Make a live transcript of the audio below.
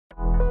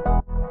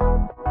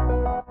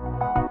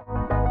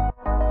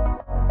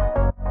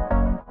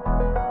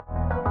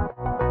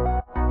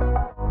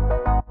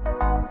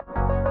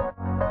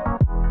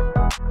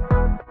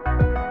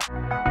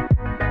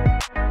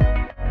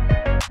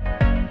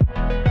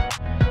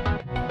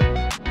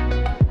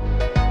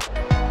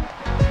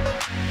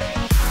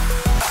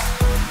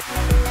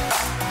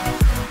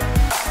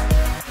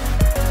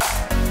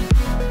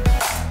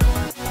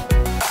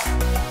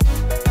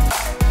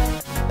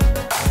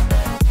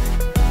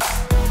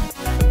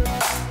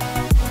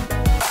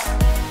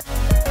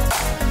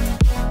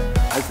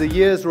the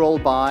years roll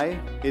by,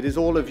 it is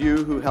all of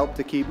you who help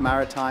to keep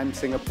maritime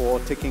Singapore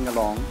ticking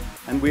along,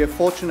 and we are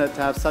fortunate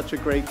to have such a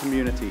great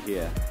community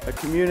here. A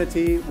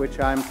community which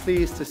I am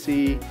pleased to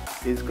see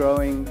is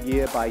growing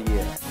year by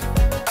year.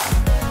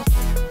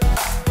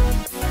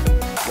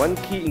 One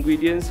key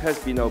ingredient has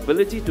been our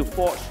ability to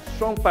forge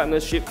strong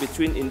partnership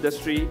between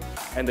industry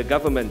and the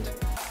government.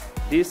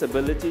 This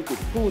ability to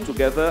pool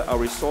together our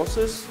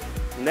resources,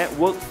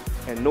 network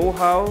and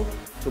know-how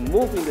to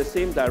move in the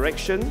same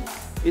direction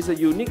is a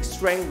unique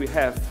strength we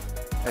have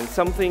and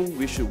something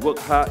we should work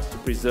hard to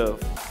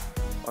preserve.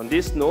 On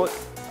this note,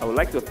 I would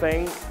like to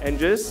thank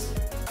Andreas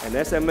and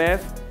SMF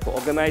for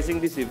organizing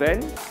this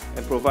event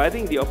and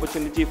providing the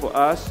opportunity for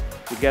us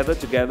to gather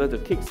together to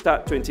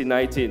kickstart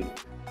 2019.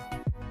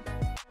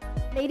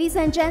 Ladies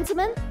and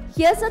gentlemen,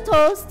 here's a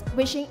toast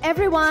wishing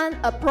everyone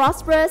a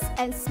prosperous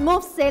and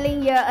smooth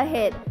sailing year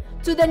ahead.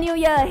 To the new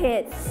year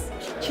ahead.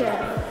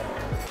 Cheers.